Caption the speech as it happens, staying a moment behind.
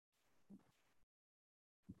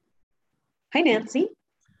Hi, Nancy.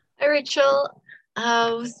 Hi, Rachel.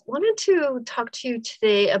 I wanted to talk to you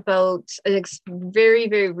today about a very,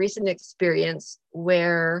 very recent experience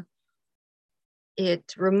where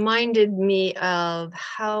it reminded me of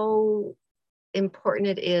how important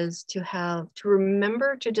it is to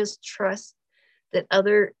remember to just trust that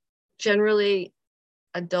other, generally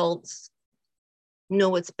adults, know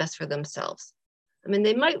what's best for themselves. I mean,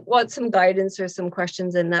 they might want some guidance or some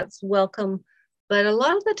questions, and that's welcome. But a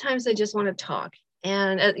lot of the times they just want to talk.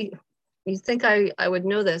 And you think I would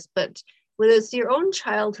know this, but when it's your own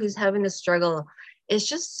child who's having a struggle, it's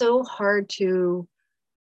just so hard to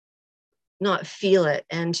not feel it,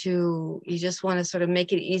 and you just want to sort of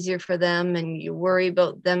make it easier for them, and you worry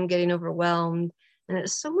about them getting overwhelmed. And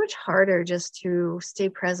it's so much harder just to stay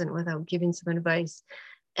present without giving some advice.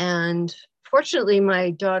 And fortunately,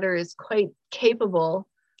 my daughter is quite capable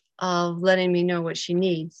of letting me know what she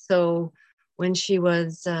needs. So when she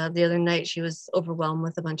was the other night, she was overwhelmed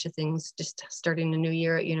with a bunch of things, just starting a new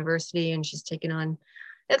year at university, and she's taken on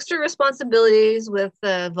extra responsibilities with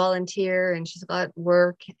volunteer, and she's got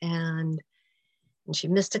work, and she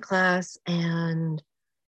missed a class, and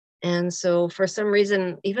so for some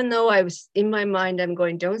reason, even though I was in my mind, I'm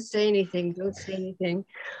going, don't say anything, don't say anything.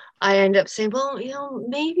 I end up saying, well,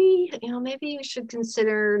 maybe you should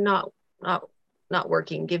consider not not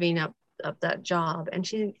working, giving up that job. And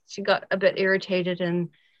she got a bit irritated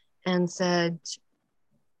and said,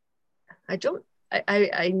 I don't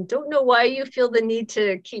know why you feel the need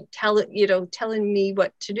to keep telling me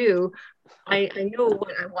what to do. I know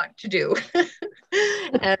what I want to do.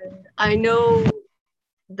 And I know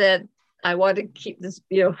that I want to keep this,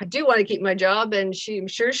 I do want to keep my job. And I'm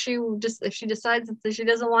sure she will just, if she decides that she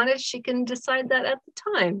doesn't want it, she can decide that at the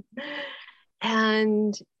time.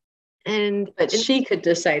 And, But she could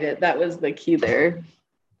decide it. That was the key there.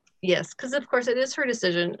 yes, because of course it is her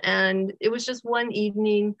decision. And it was just one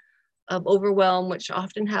evening of overwhelm, which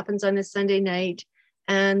often happens on a Sunday night.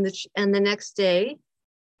 And the next day,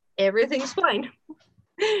 everything's fine.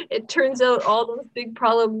 It turns out all those big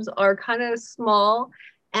problems are kind of small,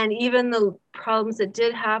 and even the problems that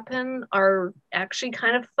did happen are actually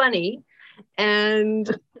kind of funny. And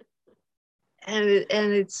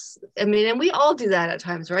it's, I mean, and we all do that at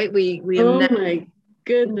times, right? We Oh imagine. my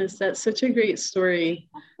goodness, that's such a great story.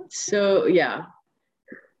 So yeah,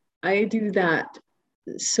 I do that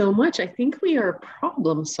so much. I think we are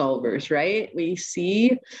problem solvers, right? We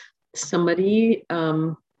see somebody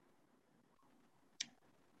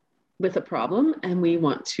with a problem and we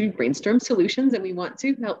want to brainstorm solutions and we want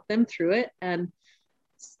to help them through it. And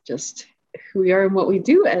it's just who we are and what we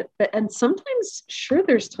do. And sometimes, sure,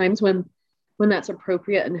 there's times when that's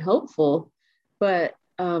appropriate and helpful, but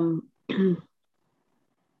but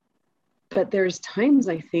there's times,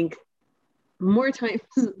 I think, more times,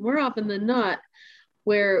 more often than not,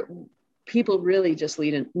 where people really just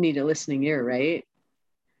need a listening ear, right?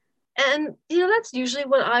 And that's usually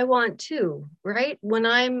what I want too, right? When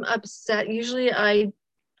I'm upset, usually I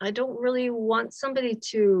don't really want somebody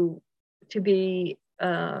to be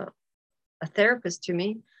a therapist to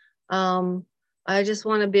me. I just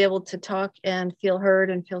want to be able to talk and feel heard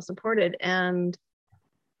and feel supported. And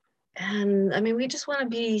I mean, we want to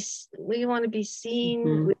be seen,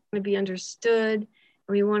 Mm-hmm. we want to be understood, and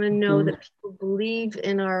we want to know Mm-hmm. that people believe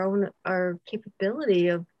in our capability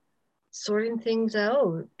of sorting things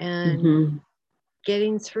out and Mm-hmm.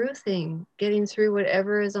 getting through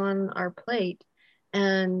whatever is on our plate.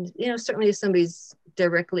 And certainly if somebody's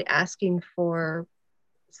directly asking for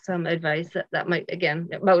some advice that might, again,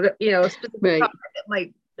 about a specific Right.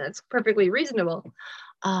 topic, that's perfectly reasonable.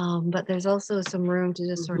 But there's also some room to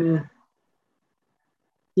just sort of Mm-hmm. take.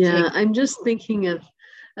 Yeah, I'm just thinking of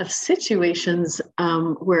situations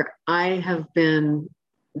where I have been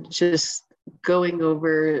just going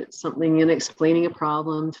over something and explaining a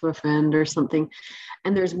problem to a friend or something,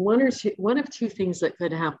 and there's one of two things that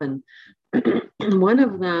could happen. One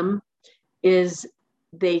of them is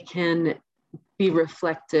they can be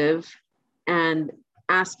reflective and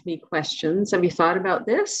ask me questions. Have you thought about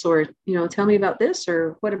this? Or, tell me about this,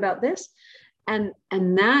 or what about this? And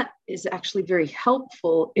that is actually very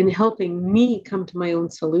helpful in helping me come to my own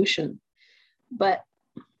solution. But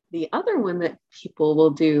the other one that people will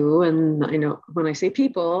do, and I know when I say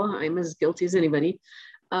people, I'm as guilty as anybody,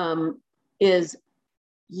 is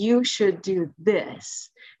you should do this.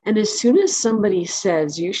 And as soon as somebody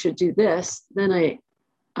says you should do this, then I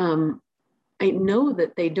know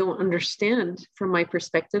that they don't understand from my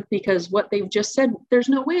perspective, because what they've just said, there's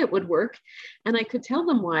no way it would work. And I could tell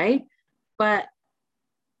them why, but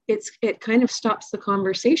it kind of stops the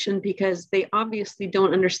conversation because they obviously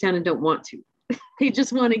don't understand and don't want to. They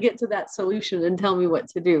just want to get to that solution and tell me what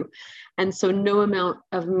to do. And so no amount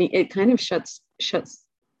of me, it kind of shuts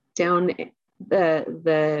down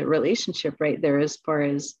the relationship right there, as far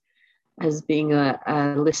as being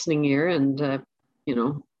a listening ear and you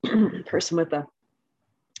know, person with a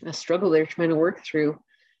struggle they're trying to work through.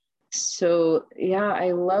 So yeah,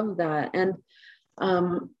 I love that.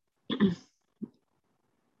 Um,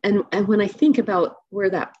 and when I think about where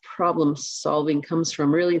that problem solving comes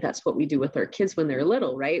from, really, that's what we do with our kids when they're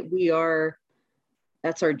little, right?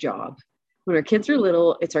 That's our job. When our kids are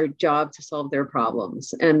little, it's our job to solve their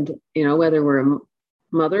problems. And, you know, whether we're a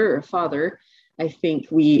mother or a father, I think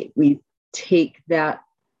we take that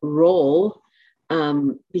role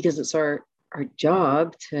because it's our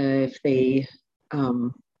job to, if they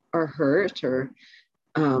are hurt or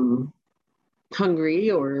hungry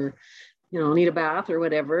or, you know, need a bath or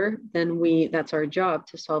whatever, then that's our job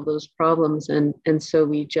to solve those problems. And so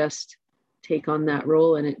we just take on that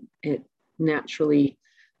role, and it naturally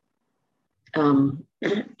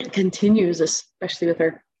continues, especially with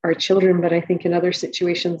our children, but I think in other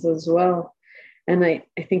situations as well. And I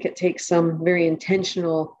think it takes some very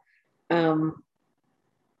intentional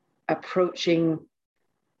approaching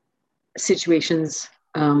situations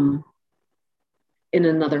in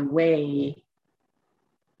another way,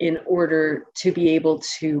 in order to be able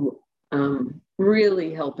to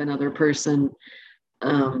really help another person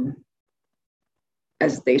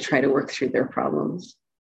as they try to work through their problems,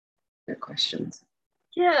 their questions.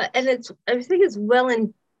 Yeah, and I think it's well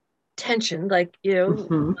intentioned, like, you know,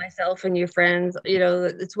 Mm-hmm. myself and your friends, you know,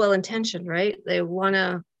 it's well intentioned, right? They want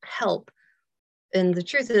to help. And the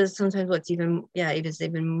truth is, sometimes what's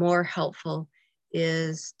even more helpful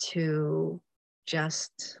is to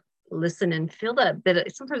just listen and feel that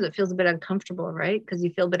bit. Sometimes it feels a bit uncomfortable, right? Because you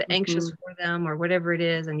feel a bit anxious for them or whatever it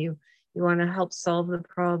is, and you want to help solve the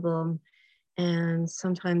problem. And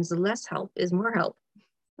sometimes the less help is more help.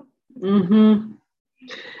 Mm-hmm.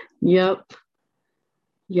 Yep.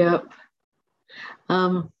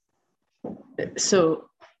 So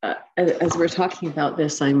as we're talking about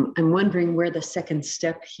this, I'm wondering where the second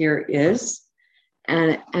step here is,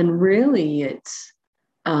 and really it's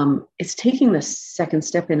taking the second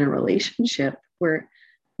step in a relationship where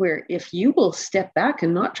if you will step back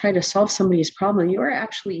and not try to solve somebody's problem, you are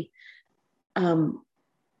actually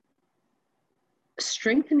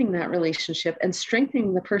strengthening that relationship and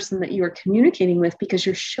strengthening the person that you are communicating with, because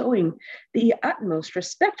you're showing the utmost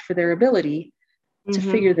respect for their ability to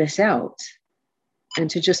figure this out and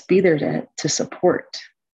to just be there to support.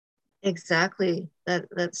 Exactly.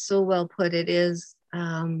 That's so well put. It is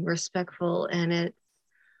respectful, and it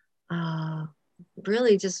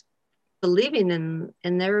really just believing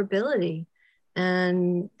in their ability,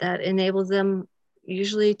 and that enables them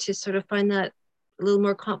usually to sort of find that a little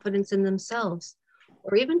more confidence in themselves,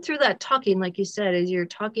 or even through that talking, like you said, as you're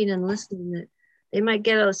talking and listening, that they might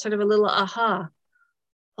get a sort of a little aha.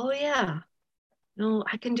 Oh yeah, no,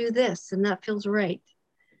 I can do this, and that feels right.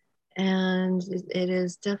 And it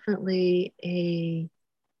is definitely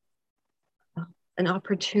an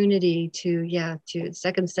opportunity to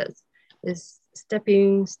second steps is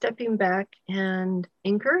stepping back and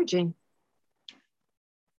encouraging.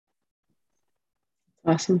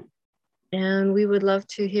 Awesome. And we would love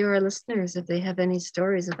to hear our listeners if they have any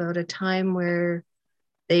stories about a time where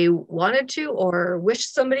they wanted to or wish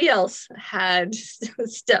somebody else had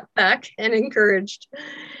stepped back and encouraged,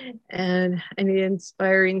 and any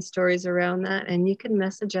inspiring stories around that. And you can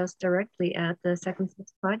message us directly at the Second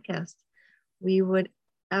Steps Podcast. We would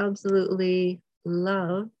absolutely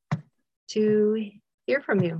love to hear from you.